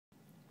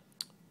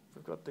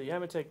got the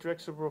Ametek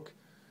Drexelbrook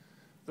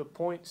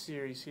ThePoint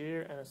series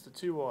here, and it's the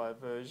 2-wire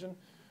version.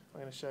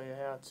 I'm going to show you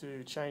how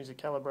to change the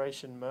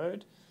calibration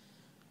mode.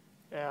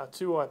 Our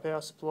 2-wire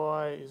power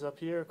supply is up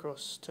here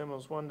across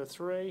terminals 1 to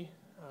 3.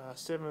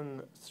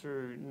 7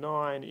 through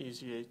 9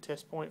 is your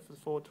test point for the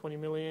 420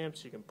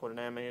 milliamps. You can put an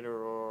ammeter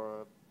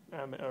or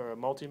a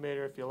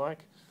multimeter if you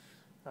like.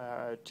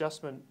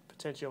 Adjustment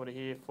potentiometer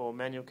here for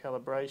manual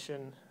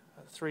calibration.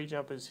 3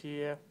 jumpers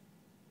here.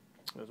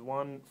 There's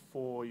one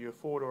for your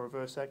forward or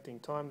reverse acting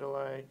time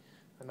delay,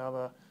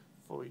 another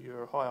for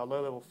your high or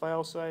low level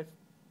failsafe,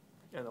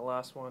 and the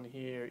last one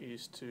here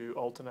is to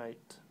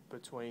alternate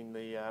between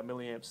the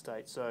milliamp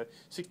state. So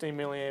 16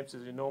 milliamps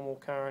is your normal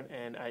current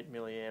and 8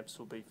 milliamps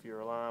will be for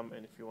your alarm,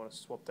 and if you want to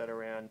swap that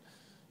around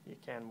you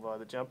can via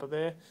the jumper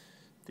there.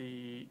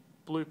 The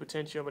blue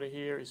potentiometer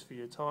here is for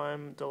your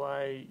time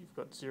delay. You've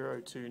got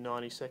 0 to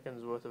 90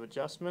 seconds worth of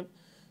adjustment.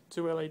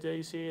 2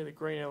 LEDs here. The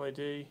green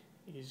LED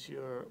is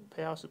your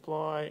power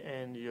supply,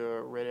 and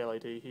your red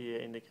LED here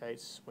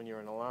indicates when you're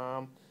in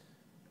alarm.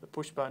 The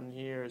push button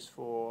here is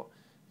for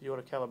the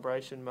auto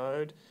calibration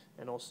mode,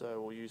 and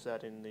also we'll use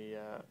that in the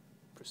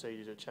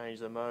procedure to change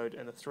the mode,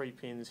 and the 3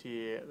 pins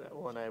here that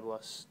will enable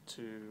us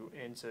to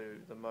enter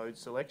the mode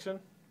selection.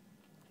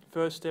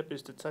 First step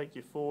is to take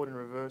your forward and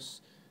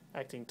reverse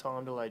acting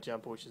time delay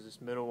jumper, which is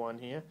this middle one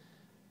here,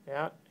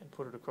 out and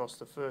put it across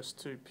the first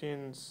 2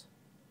 pins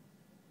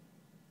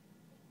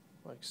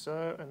like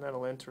so, and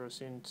that'll enter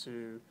us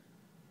into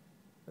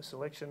the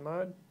selection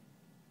mode.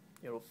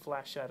 It'll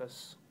flash at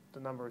us the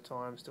number of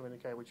times to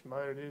indicate which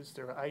mode it is.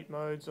 There are 8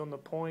 modes on the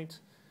point,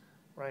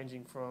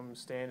 ranging from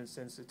standard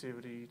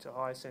sensitivity to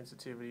high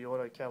sensitivity,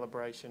 auto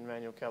calibration,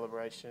 manual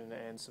calibration,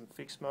 and some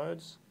fixed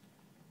modes.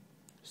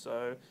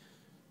 So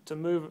to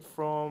move it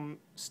from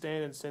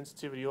standard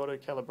sensitivity auto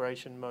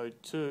calibration mode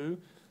 2,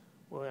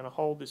 we're going to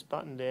hold this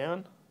button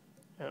down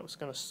and it's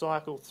going to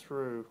cycle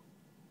through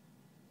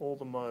all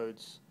the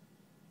modes.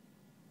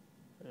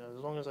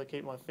 As long as I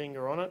keep my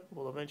finger on it,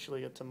 we'll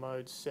eventually get to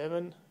mode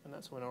 7, and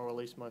that's when I'll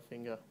release my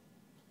finger.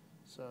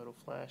 So it'll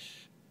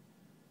flash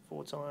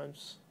 4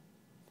 times,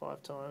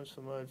 5 times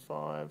for mode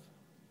 5.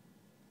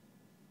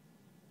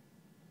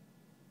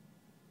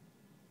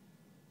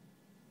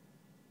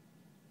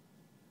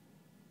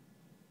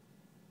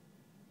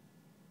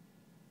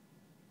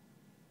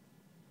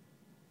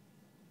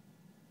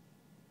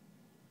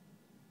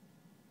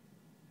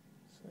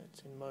 So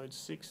it's in mode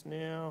 6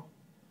 now.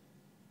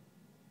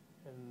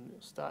 And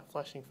it'll start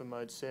flashing for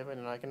mode 7,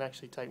 and I can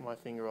actually take my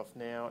finger off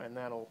now and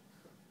that'll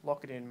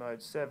lock it in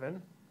mode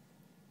 7.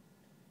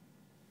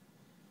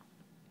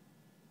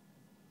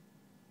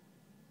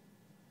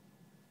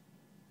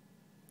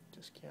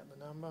 Just count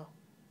the number.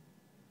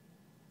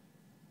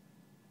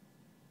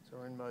 So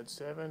we're in mode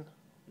 7.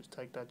 Just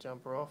take that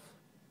jumper off,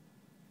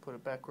 put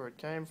it back where it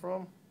came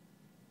from.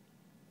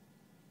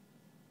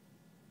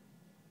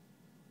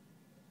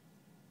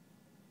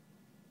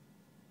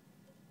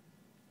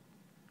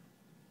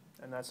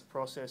 And that's the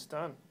process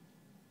done.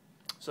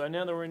 So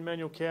now that we're in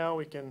manual cal,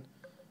 we can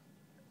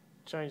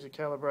change the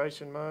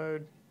calibration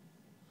mode.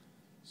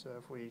 So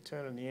if we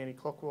turn in the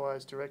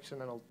anti-clockwise direction,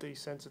 that'll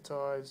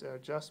desensitize our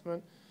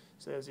adjustment.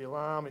 So there's the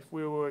alarm. If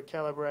we were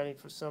calibrating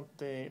for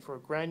something, for a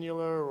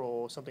granular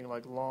or something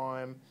like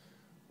lime,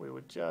 we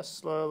would just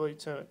slowly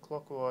turn it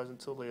clockwise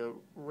until the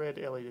red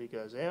LED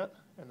goes out,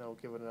 and that'll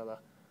give it another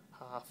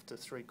 1/2 to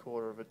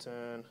 3/4 of a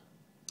turn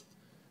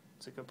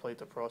to complete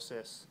the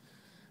process.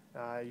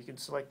 You can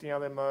select the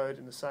other mode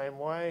in the same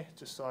way,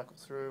 just cycle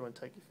through and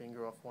take your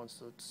finger off once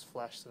it's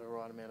flashed the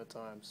right amount of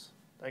times.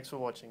 Thanks for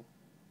watching.